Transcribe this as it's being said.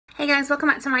Hey guys, welcome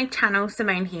back to my channel.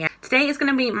 Simone here. Today is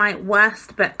going to be my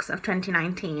worst books of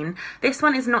 2019. This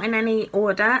one is not in any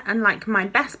order, unlike my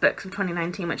best books of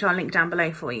 2019, which I'll link down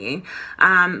below for you.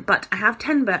 But I have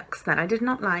 10 books that I did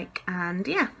not like, and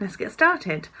yeah, let's get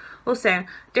started. Also,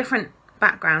 different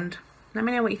background. Let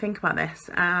me know what you think about this.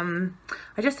 I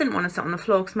just didn't want to sit on the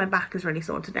floor because my back is really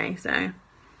sore today, so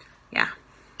yeah,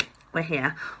 we're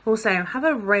here. Also, have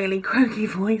a really croaky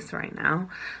voice right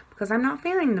now because I'm not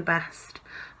feeling the best.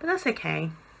 But that's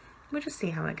okay, we'll just see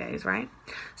how it goes, right?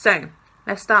 So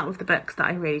let's start with the books that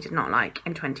I really did not like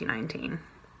in 2019.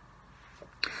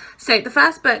 So the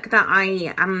first book that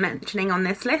I am mentioning on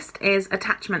this list is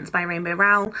Attachments by Rainbow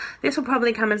Rowell. This will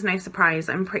probably come as no surprise.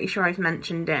 I'm pretty sure I've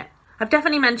mentioned it. I've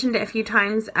definitely mentioned it a few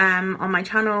times on my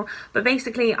channel, but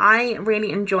basically I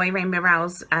really enjoy Rainbow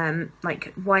Rowell's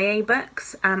like YA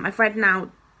books. I've read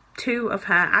now 2 of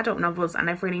her adult novels and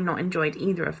I've really not enjoyed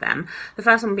either of them. The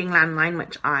first one being Landline,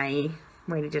 which I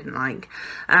really didn't like.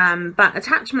 But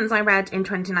Attachments I read in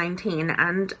 2019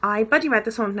 and I buddy read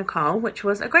this one with Nicole, which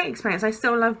was a great experience. I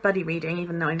still love buddy reading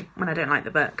even though when I don't like the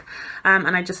book.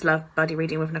 And I just love buddy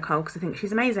reading with Nicole because I think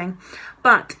she's amazing.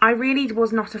 But I really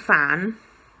was not a fan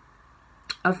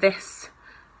of this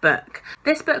book.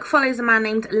 This book follows a man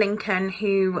named Lincoln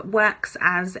who works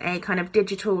as a kind of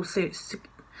digital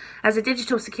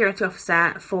security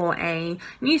officer for a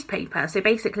newspaper. So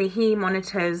basically he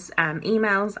monitors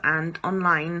emails and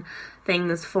online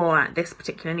things for this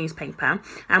particular newspaper,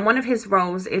 and one of his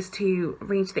roles is to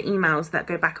read the emails that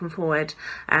go back and forward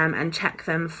and check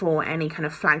them for any kind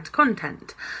of flagged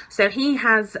content. So he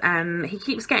has he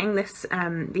keeps getting this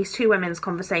these 2 women's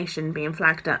conversation being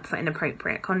flagged up for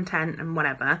inappropriate content and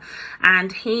whatever,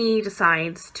 and he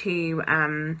decides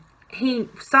to he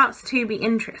starts to be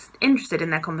interested in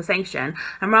their conversation,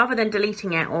 and rather than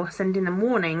deleting it or sending them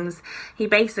warnings, he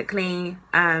basically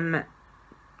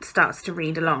starts to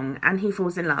read along, and he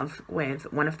falls in love with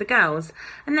one of the girls,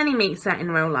 and then he meets her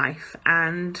in real life.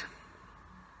 And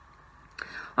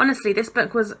honestly, this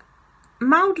book was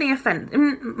mildly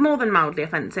offensive, more than mildly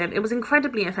offensive. It was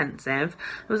incredibly offensive.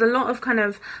 There was a lot of kind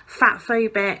of fat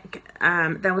phobic,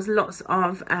 there was lots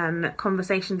of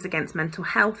conversations against mental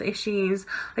health issues.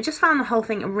 I just found the whole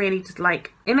thing really just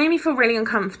like, it made me feel really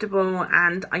uncomfortable,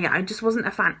 and yeah, I just wasn't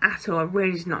a fan at all. I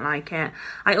really did not like it.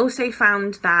 I also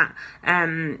found that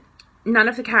none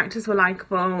of the characters were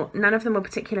likeable, none of them were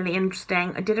particularly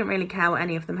interesting. I didn't really care what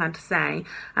any of them had to say,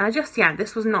 and I just, yeah,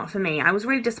 this was not for me. I was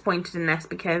really disappointed in this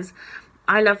because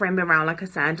I love Rainbow Rowell, like I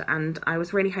said, and I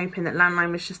was really hoping that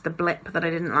Landline was just the blip that I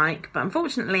didn't like, but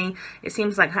unfortunately it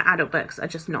seems like her adult books are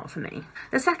just not for me.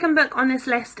 The second book on this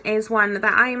list is one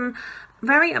that I'm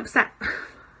very upset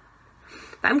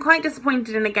that I'm quite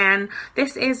disappointed in again.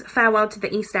 This is Farewell to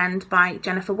the East End by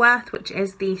Jennifer Worth, which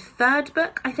is the 3rd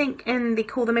book, I think, in the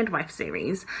Call the Midwife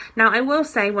series. Now, I will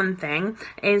say one thing,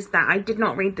 is that I did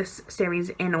not read this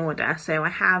series in order, so I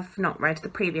have not read the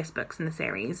previous books in the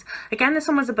series. Again, this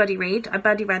one was a buddy read. I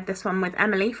buddy read this one with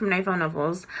Emily from Novel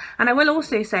Novels, and I will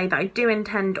also say that I do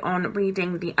intend on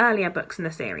reading the earlier books in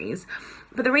the series.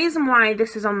 But the reason why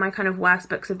this is on my kind of worst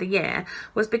books of the year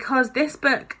was because this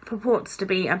book purports to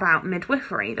be about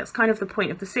midwifery. That's kind of the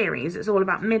point of the series. It's all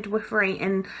about midwifery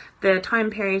in the time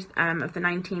period of the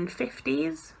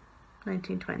 1950s,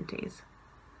 1920s,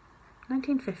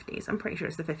 1950s. I'm pretty sure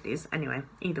it's the 50s. Anyway,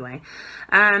 either way.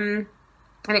 And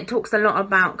it talks a lot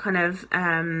about kind of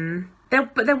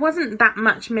but there wasn't that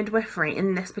much midwifery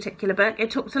in this particular book.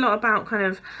 It talked a lot about kind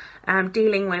of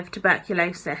dealing with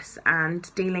tuberculosis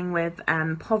and dealing with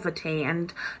poverty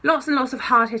and lots of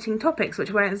hard-hitting topics,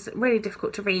 which was really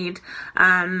difficult to read.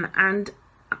 And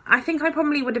I think I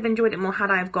probably would have enjoyed it more had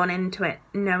I have gone into it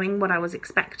knowing what I was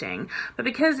expecting. But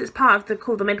because it's part of the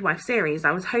Call the Midwife series,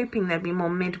 I was hoping there'd be more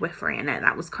midwifery in it.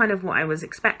 That was kind of what I was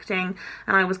expecting,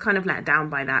 and I was kind of let down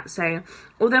by that. So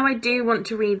although I do want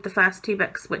to read the first 2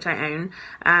 books, which I own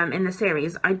in the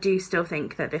series, I do still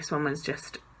think that this one was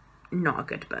just not a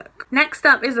good book. Next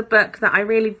up is a book that I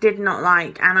really did not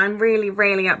like, and I'm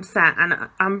really upset, and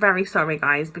I'm very sorry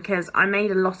guys, because I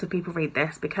made a lot of people read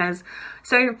this. Because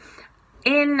so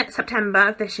in September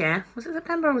of this year, was it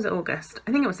September or was it August?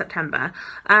 I think it was September.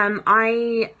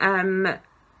 I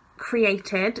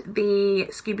created the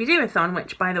Scooby-Doo-a-thon,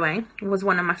 which, by the way, was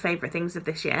one of my favourite things of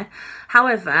this year.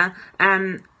 However,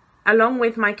 along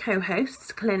with my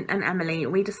co-hosts, Clint and Emily,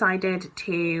 we decided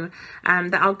to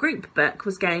that our group book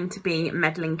was going to be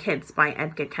Meddling Kids by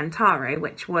Edgar Kentaro,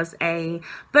 which was a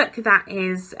book that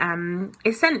is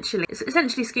essentially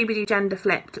Scooby-Doo gender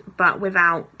flipped, but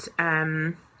without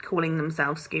calling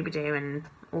themselves Scooby-Doo and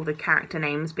all the character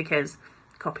names because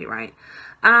copyright.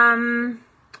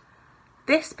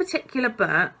 This particular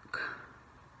book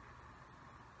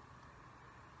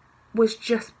was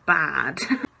just bad.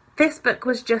 This book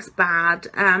was just bad.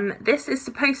 This is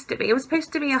supposed to be, it was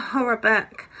supposed to be a horror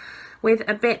book with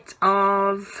a bit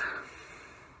of,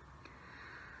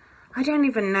 I don't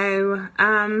even know,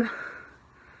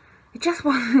 it just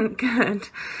wasn't good.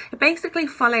 It basically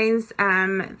follows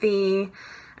this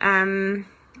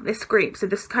group, so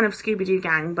this kind of Scooby-Doo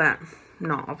gang, but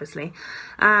not obviously.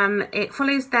 It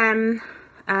follows them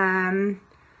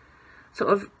sort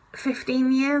of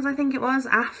 15 years, I think it was,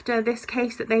 after this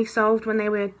case that they solved when they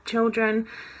were children,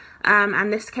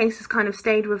 and this case has kind of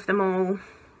stayed with them all.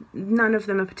 None of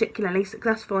them are particularly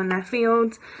successful in their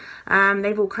fields.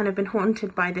 They've all kind of been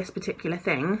haunted by this particular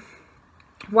thing.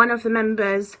 One of the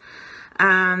members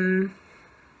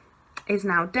is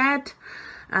now dead,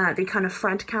 the kind of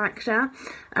Fred character,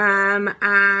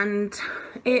 and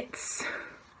it's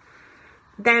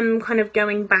them kind of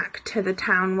going back to the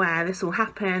town where this all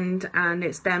happened, and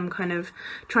it's them kind of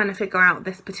trying to figure out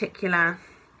this particular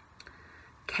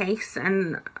case,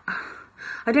 and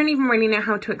I don't even really know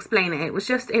how to explain it. It was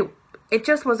just, it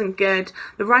just wasn't good.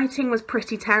 The writing was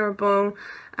pretty terrible.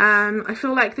 I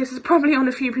feel like this is probably on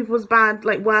a few people's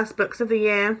worst books of the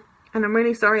year, and I'm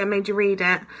really sorry I made you read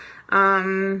it.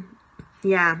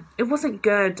 Yeah, it wasn't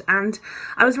good, and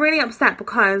I was really upset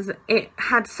because it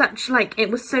had such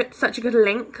such a good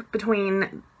link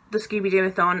between the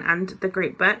Scooby-Doo-a-thon and the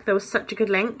group book. There was such a good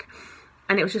link,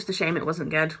 and it was just a shame it wasn't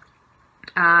good.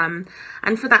 And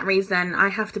for that reason, I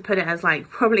have to put it as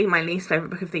probably my least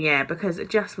favourite book of the year, because it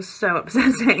just was so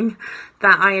upsetting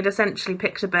that I had essentially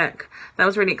picked a book that I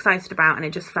was really excited about and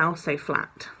it just fell so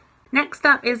flat. Next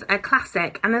up is a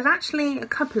classic, and there's actually a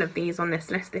couple of these on this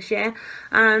list this year,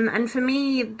 and for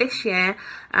me this year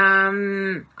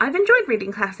I've enjoyed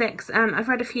reading classics. I've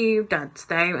read a few duds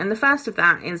though, and the first of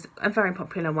that is a very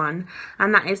popular one,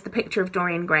 and that is The Picture of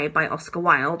Dorian Gray by Oscar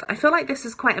Wilde. I feel like this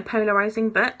is quite a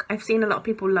polarising book. I've seen a lot of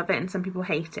people love it and some people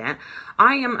hate it.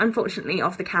 I am unfortunately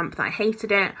of the camp that I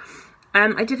hated it.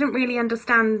 I didn't really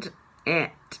understand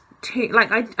it.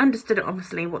 I understood it,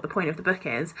 obviously, what the point of the book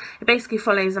is. It basically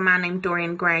follows a man named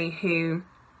Dorian Gray who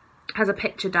has a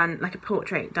picture done, like a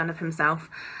portrait done of himself,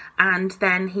 and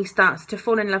then he starts to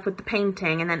fall in love with the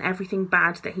painting, and then everything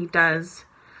bad that he does,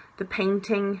 the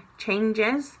painting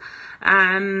changes.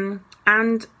 And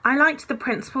I liked the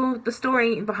principle, the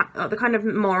story, the kind of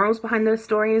morals behind the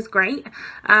story is great.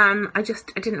 I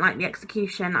didn't like the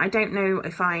execution. I don't know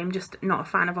if I'm just not a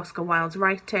fan of Oscar Wilde's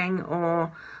writing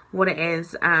or what it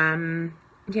is.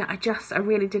 Yeah, I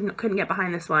really couldn't get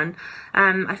behind this one.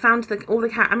 I found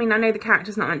I mean, I know the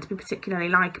character's not meant to be particularly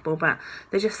likeable, but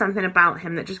there's just something about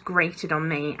him that just grated on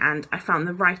me, and I found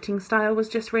the writing style was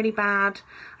just really bad.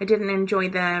 I didn't enjoy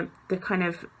the kind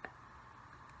of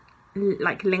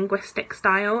linguistic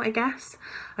style, I guess.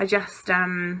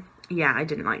 Yeah, I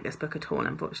didn't like this book at all,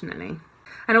 unfortunately.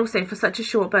 And also, for such a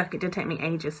short book, it did take me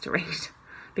ages to read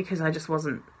because I just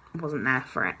wasn't there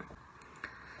for it.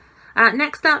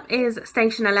 Next up is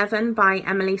Station 11 by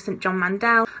Emily St John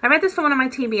Mandel. I read this for one of my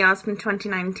TBRs from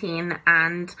 2019,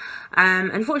 and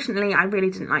unfortunately I really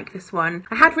didn't like this one.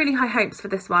 I had really high hopes for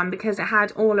this one because it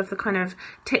had all of the kind of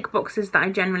tick boxes that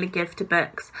I generally give to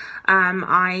books.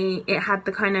 It had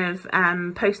the kind of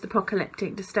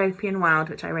post-apocalyptic dystopian world,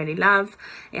 which I really love.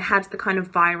 It had the kind of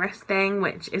virus thing,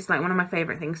 which is one of my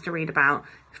favourite things to read about.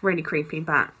 It's really creepy,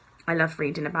 but I love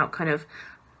reading about kind of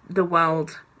the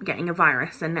world getting a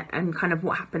virus and kind of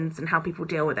what happens and how people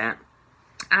deal with it.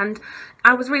 And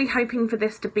I was really hoping for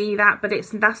this to be that, but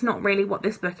that's not really what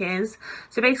this book is.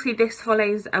 So basically this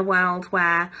follows a world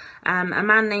where a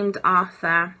man named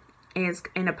Arthur is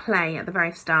in a play at the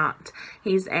very start.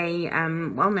 He's a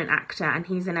well-known actor, and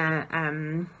he's in a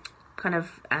kind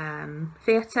of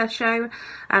theatre show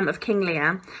of King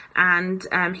Lear, and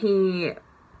he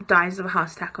dies of a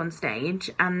heart attack on stage,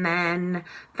 and then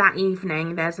that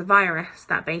evening there's a virus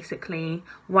that basically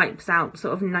wipes out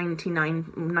sort of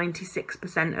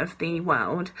 96% of the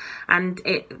world, and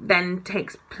it then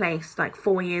takes place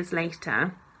 4 years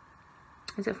later.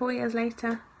 Is it 4 years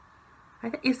later?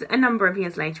 I think it's a number of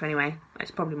years later anyway.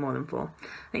 It's probably more than 4.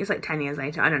 I think it's 10 years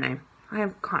later. I don't know. I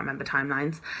can't remember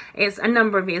timelines. It's a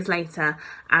number of years later,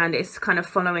 and it's kind of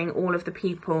following all of the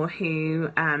people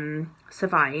who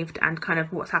survived and kind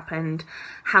of what's happened,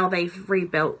 how they've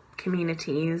rebuilt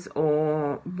communities,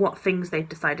 or what things they've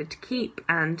decided to keep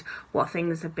and what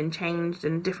things have been changed,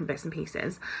 and different bits and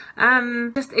pieces.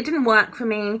 It didn't work for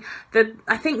me.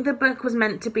 I think the book was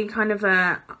meant to be kind of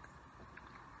a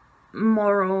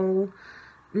moral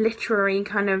literary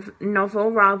kind of novel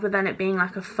rather than it being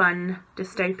like a fun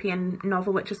dystopian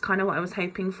novel, which is kind of what I was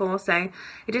hoping for. So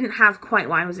it didn't have quite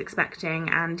what I was expecting,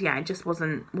 and yeah, it just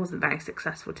wasn't very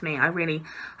successful to me. I mean,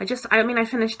 I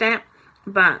finished it,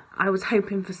 but I was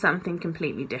hoping for something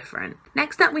completely different.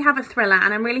 Next up we have a thriller,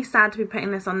 and I'm really sad to be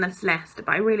putting this on this list,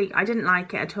 but I didn't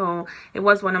like it at all. It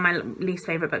was one of my least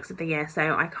favourite books of the year,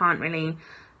 so I can't really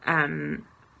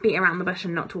beat around the bush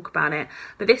and not talk about it.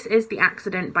 But this is The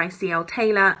Accident by C.L.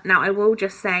 Taylor. Now I will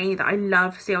just say that I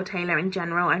love C.L. Taylor in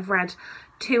general. I've read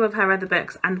 2 of her other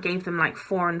books and gave them like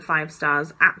 4 and 5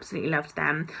 stars. Absolutely loved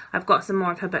them. I've got some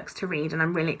more of her books to read and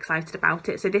I'm really excited about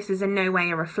it. So this is in no way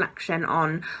a reflection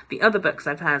on the other books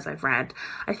of hers I've read.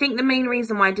 I think the main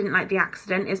reason why I didn't like The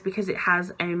Accident is because it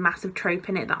has a massive trope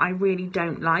in it that I really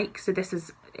don't like. So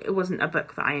it wasn't a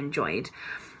book that I enjoyed.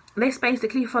 This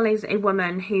basically follows a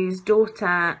woman whose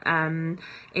daughter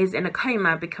is in a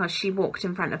coma because she walked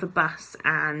in front of a bus,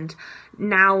 and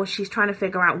now she's trying to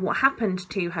figure out what happened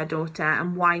to her daughter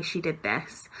and why she did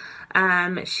this.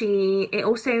 It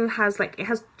also has it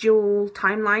has dual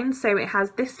timelines, so it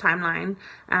has this timeline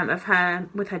of her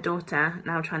with her daughter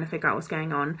now trying to figure out what's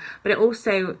going on, but it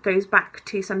also goes back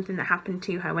to something that happened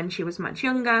to her when she was much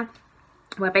younger,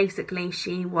 where basically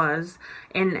she was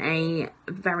in a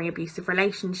very abusive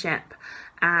relationship,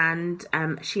 and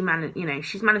she's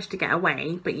managed to get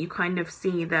away, but you kind of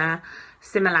see the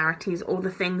similarities or the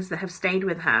things that have stayed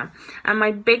with her. And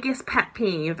my biggest pet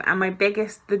peeve and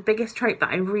the biggest trope that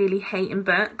I really hate in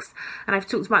books, and I've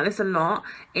talked about this a lot,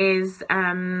 is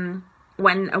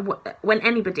when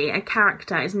a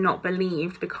character is not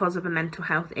believed because of a mental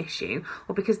health issue,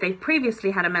 or because they've previously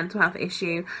had a mental health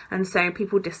issue and so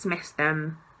people dismiss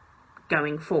them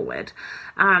going forward.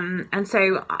 And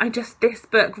so this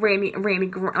book really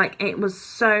it was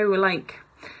so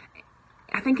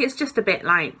I think it's just a bit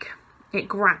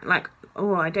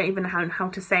I don't even know how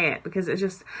to say it, because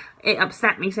it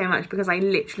upset me so much because I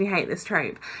literally hate this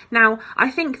trope. Now, I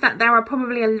think that there are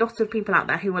probably a lot of people out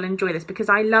there who will enjoy this because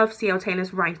I love C.L.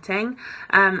 Taylor's writing,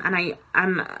 and I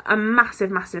am a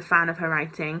massive fan of her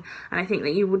writing, and I think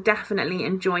that you will definitely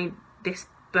enjoy this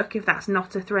book if that's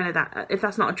not a thriller, if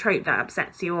that's not a trope that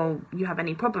upsets you or you have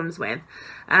any problems with.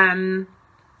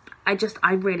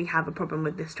 I really have a problem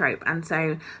with this trope, and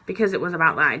so because it was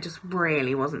about that, it just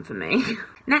really wasn't for me.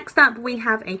 Next up we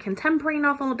have a contemporary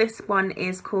novel. This one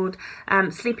is called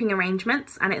Sleeping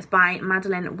Arrangements, and it's by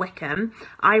Madeline Wickham.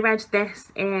 I read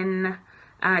this in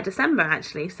December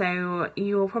actually, so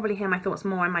you'll probably hear my thoughts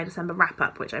more in my December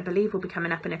wrap-up, which I believe will be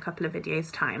coming up in a couple of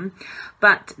videos time.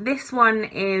 But this one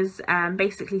is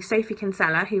basically Sophie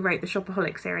Kinsella, who wrote the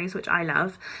Shopaholic series, which I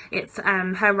love. It's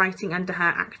her writing under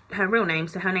her real name,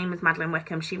 so her name is Madeline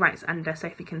Wickham. She writes under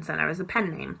Sophie Kinsella as a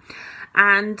pen name,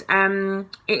 and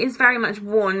it is very much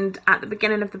warned at the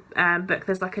beginning of the book.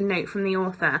 There's like a note from the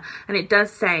author, and it does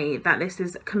say that this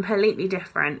is completely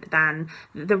different than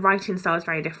the writing style is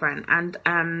very different. And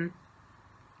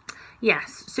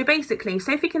yes, so basically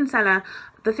Sophie Kinsella,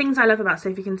 the things I love about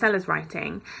Sophie Kinsella's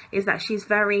writing is that she's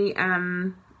very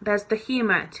there's the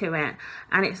humour to it,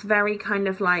 and it's very kind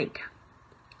of light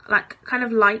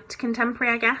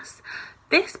contemporary, I guess.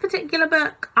 This particular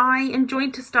book I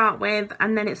enjoyed to start with,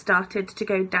 and then it started to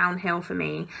go downhill for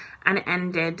me and it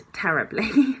ended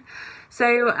terribly.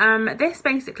 So this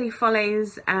basically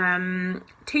follows 2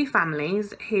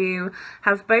 families who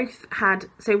have both had,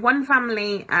 so one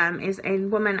family is a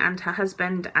woman and her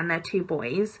husband and their 2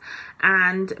 boys,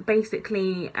 and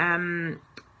basically her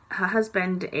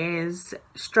husband is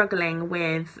struggling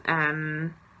with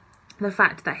the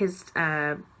fact that his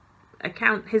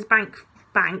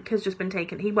bank has just been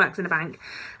taken. He works in a bank,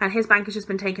 and his bank has just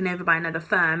been taken over by another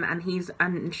firm, and he's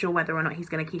unsure whether or not he's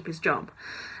going to keep his job.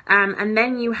 And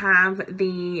then you have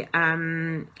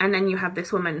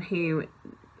this woman who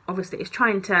obviously is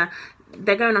trying to,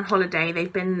 they're going on holiday,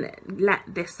 they've been let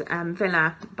this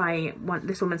villa by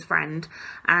this woman's friend,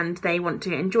 and they want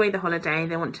to enjoy the holiday.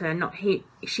 They want to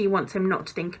she wants him not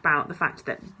to think about the fact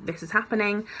that this is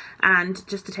happening, and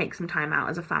just to take some time out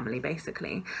as a family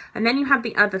theoretically. And then you have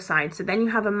the other side. So then you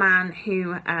have a man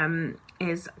who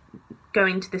is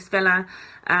going to this villa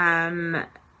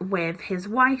with his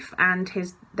wife and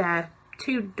their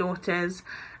 2 daughters,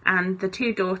 and the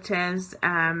 2 daughters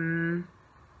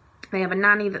they have a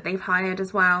nanny that they've hired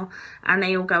as well, and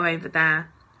they all go over there.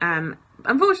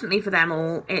 Unfortunately for them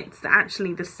all, it's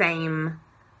actually the same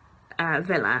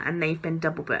villa, and they've been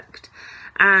double booked.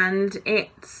 And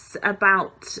it's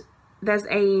about, there's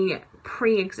a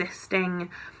pre-existing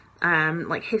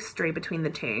history between the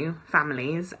 2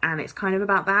 families, and it's kind of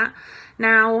about that.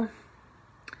 Now,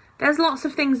 there's lots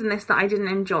of things in this that I didn't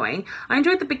enjoy. I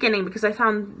enjoyed the beginning because I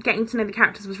found getting to know the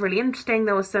characters was really interesting.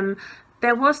 There was some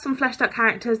fleshed out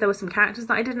characters, there were some characters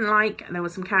that I didn't like, there were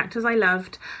some characters I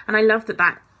loved, and I loved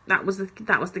that was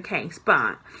the case.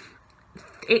 But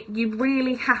you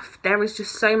really have, there is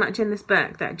just so much in this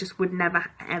book that just would never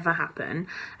ever happen,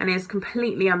 and is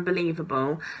completely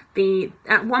unbelievable.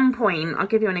 At one point, I'll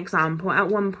give you an example, at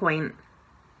one point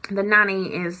the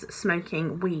nanny is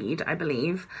smoking weed, I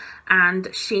believe, and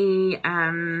she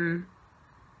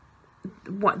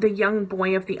the young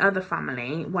boy of the other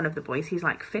family, one of the boys, he's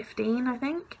like 15 I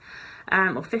think,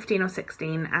 or 15 or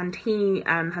 16, and he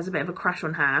has a bit of a crush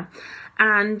on her.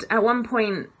 And at one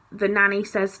point the nanny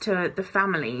says to the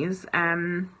families,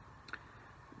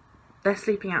 they're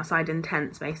sleeping outside in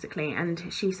tents basically,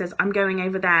 and she says, I'm going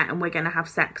over there and we're going to have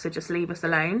sex, so just leave us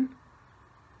alone.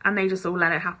 And they just all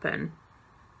let it happen.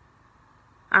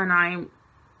 And I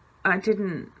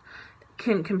couldn't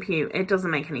compute. It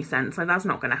doesn't make any sense. Like, that's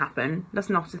not going to happen. That's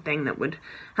not a thing that would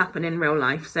happen in real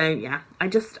life. So yeah, I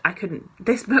couldn't.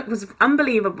 This book was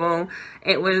unbelievable.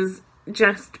 It was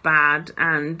just bad,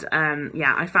 and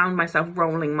yeah, I found myself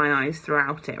rolling my eyes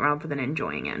throughout it rather than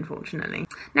enjoying it, unfortunately.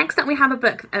 Next up we have a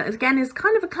book, again is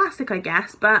kind of a classic I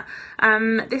guess, but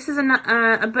this is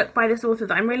a book by this author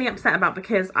that I'm really upset about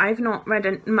because I've not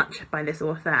read much by this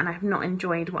author and I have not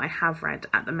enjoyed what I have read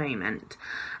at the moment.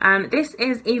 This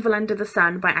is Evil Under the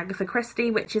Sun by Agatha Christie,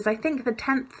 which is I think the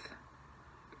 10th.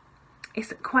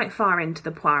 It's quite far into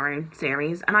the Poirot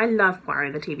series, and I love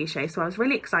Poirot the TV show, so I was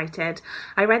really excited.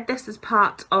 I read this as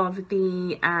part of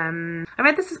Christie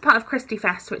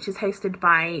Fest, which is hosted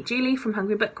by Julie from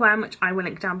Hungry Bookworm, which I will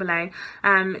link down below.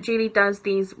 Julie does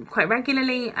these quite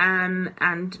regularly,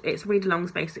 and it's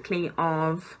read-alongs basically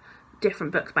of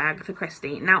different books by Agatha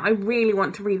Christie. Now, I really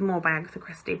want to read more by Agatha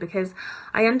Christie because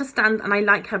I understand and I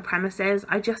like her premises.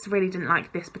 I just really didn't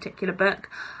like this particular book.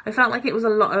 I felt like it was a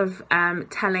lot of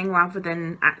telling rather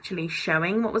than actually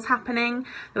showing what was happening.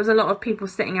 There was a lot of people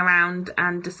sitting around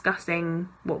and discussing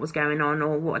what was going on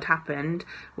or what had happened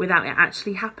without it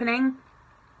actually happening.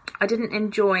 I didn't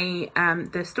enjoy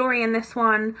the story in this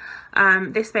one.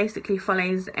 This basically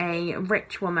follows a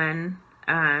rich woman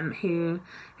who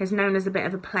is known as a bit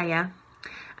of a player,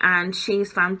 and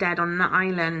she's found dead on an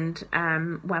island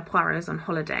where Poirot is on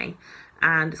holiday,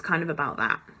 and it's kind of about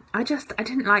that. I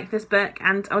didn't like this book,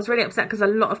 and I was really upset because a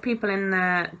lot of people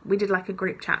we did like a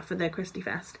group chat for the Christie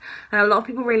Fest, and a lot of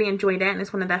people really enjoyed it, and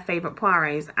it's one of their favourite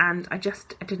Poirots, and I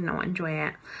did not enjoy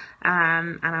it,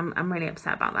 and I'm really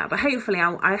upset about that. But hopefully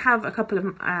I have a couple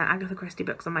of Agatha Christie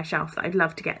books on my shelf that I'd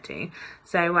love to get to,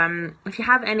 so if you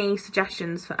have any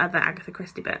suggestions for other Agatha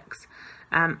Christie books,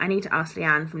 I need to ask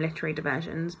Leanne from Literary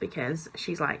Diversions because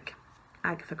she's like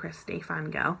Agatha Christie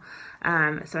fangirl,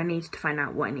 so I need to find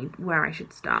out where I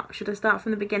should start. Should I start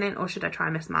from the beginning or should I try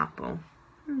Miss Marple?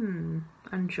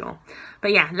 Unsure.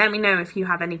 But yeah, let me know if you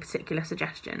have any particular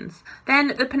suggestions.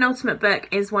 Then the penultimate book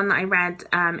is one that I read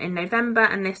in November,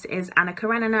 and this is Anna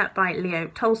Karenina by Leo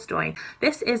Tolstoy.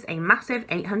 This is a massive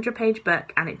 800-page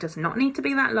book, and it does not need to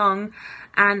be that long,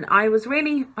 and I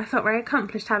felt very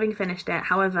accomplished having finished it.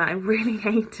 However, I really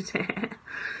hated it.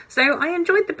 So I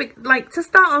enjoyed the big, to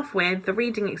start off with, the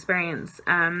reading experience.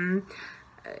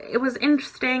 It was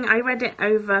interesting. I read it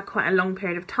over quite a long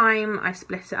period of time. I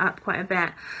split it up quite a bit,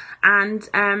 and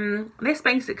this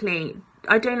basically,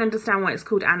 I don't understand why it's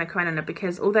called Anna Karenina,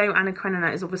 because although Anna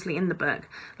Karenina is obviously in the book,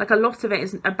 a lot of it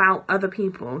is about other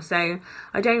people, so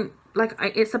I don't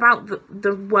it's about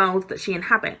the world that she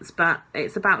inhabits, but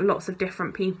it's about lots of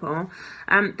different people.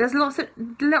 There's lots of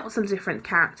different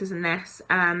characters in this,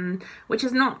 which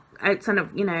is not a kind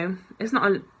of, it's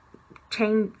not a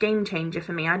game changer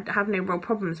for me. I have no real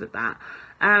problems with that.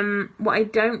 What I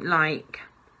don't like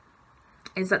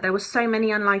is that there were so many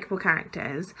unlikable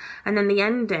characters, and then the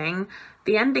ending,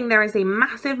 there is a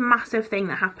massive thing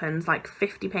that happens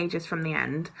 50 pages from the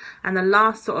end, and the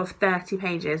last sort of 30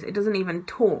 pages, it doesn't even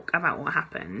talk about what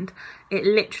happened. It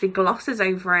literally glosses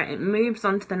over it. It moves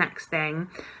on to the next thing.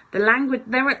 The language,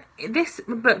 this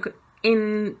book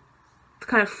in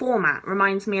kind of format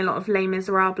reminds me a lot of Les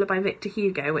Miserables by Victor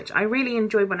Hugo, which I really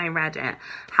enjoyed when I read it.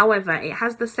 However, it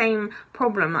has the same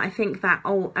problem that I think that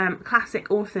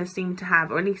classic authors seem to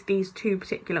have, or at least these two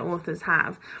particular authors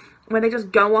have, where they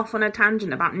just go off on a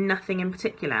tangent about nothing in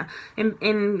particular.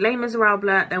 In Les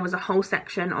Miserables, there was a whole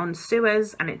section on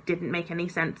sewers, and it didn't make any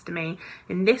sense to me.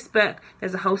 In this book,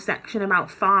 there's a whole section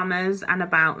about farmers and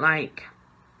about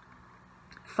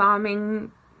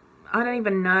farming. I don't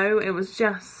even know. It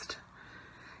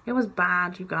was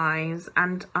bad, you guys,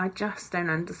 and I just don't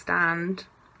understand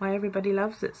why everybody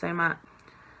loves it so much.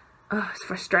 Oh, it's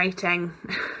frustrating.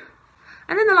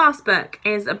 And then the last book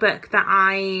is a book that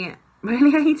I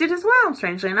really hated as well,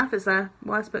 strangely enough. It's the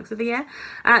worst books of the year.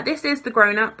 This is The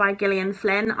Grown Up by Gillian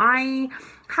Flynn. I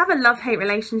have a love-hate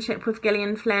relationship with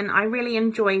Gillian Flynn. I really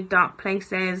enjoyed Dark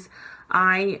Places.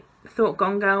 I thought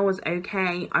Gone Girl was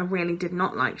okay. I really did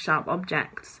not like Sharp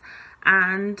Objects.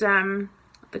 And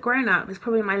The Grown Up is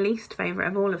probably my least favourite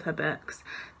of all of her books.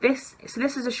 This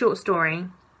is a short story,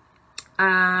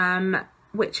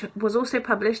 which was also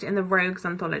published in the Rogues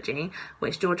anthology,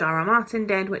 which George R.R. Martin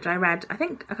did, which I read, I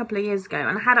think, a couple of years ago.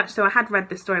 And I had read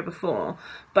this story before,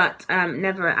 but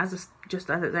never just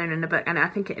as its own in the book. And I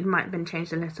think it might have been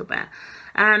changed a little bit.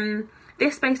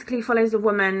 This basically follows a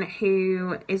woman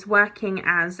who is working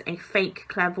as a fake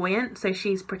clairvoyant. So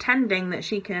she's pretending that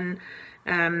she can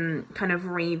kind of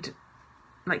read,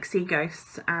 like, see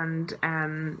ghosts and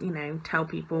you know, tell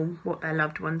people what their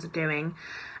loved ones are doing.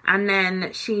 And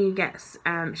then she goes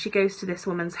to this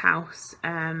woman's house,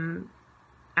 and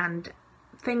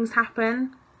things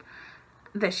happen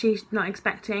that she's not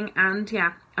expecting. And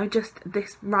yeah,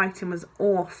 this writing was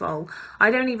awful.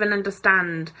 I don't even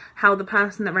understand how the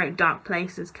person that wrote Dark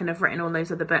Places can have written all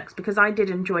those other books, because I did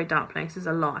enjoy Dark Places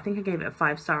a lot. I think I gave it a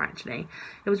 5-star actually.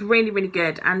 It was really, really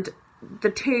good, and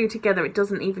the two together, it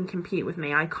doesn't even compute with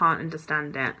me. I can't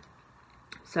understand it.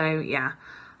 So yeah,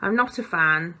 I'm not a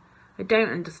fan. I don't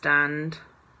understand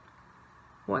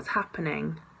what's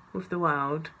happening with the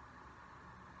world.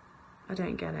 I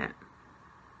don't get it.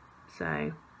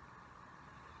 So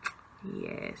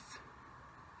yes,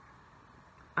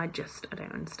 I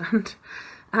don't understand.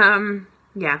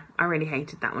 Yeah, I really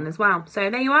hated that one as well. So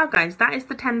there you are, guys. That is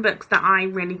the 10 books that I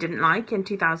really didn't like in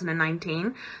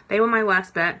 2019. They were my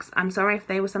worst books. I'm sorry if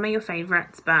they were some of your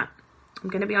favourites, but I'm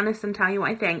going to be honest and tell you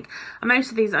what I think. And most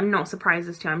of these are not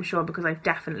surprises to you, I'm sure, because I've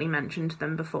definitely mentioned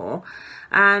them before.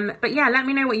 But yeah, let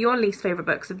me know what your least favourite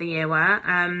books of the year were.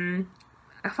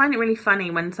 I find it really funny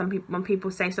when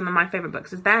people say some of my favourite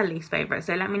books is their least favourite.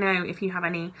 So let me know if you have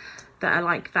any that are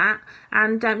like that.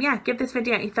 And yeah, give this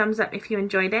video a thumbs up if you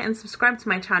enjoyed it, and subscribe to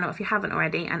my channel if you haven't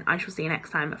already. And I shall see you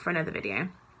next time for another video.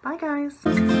 Bye, guys.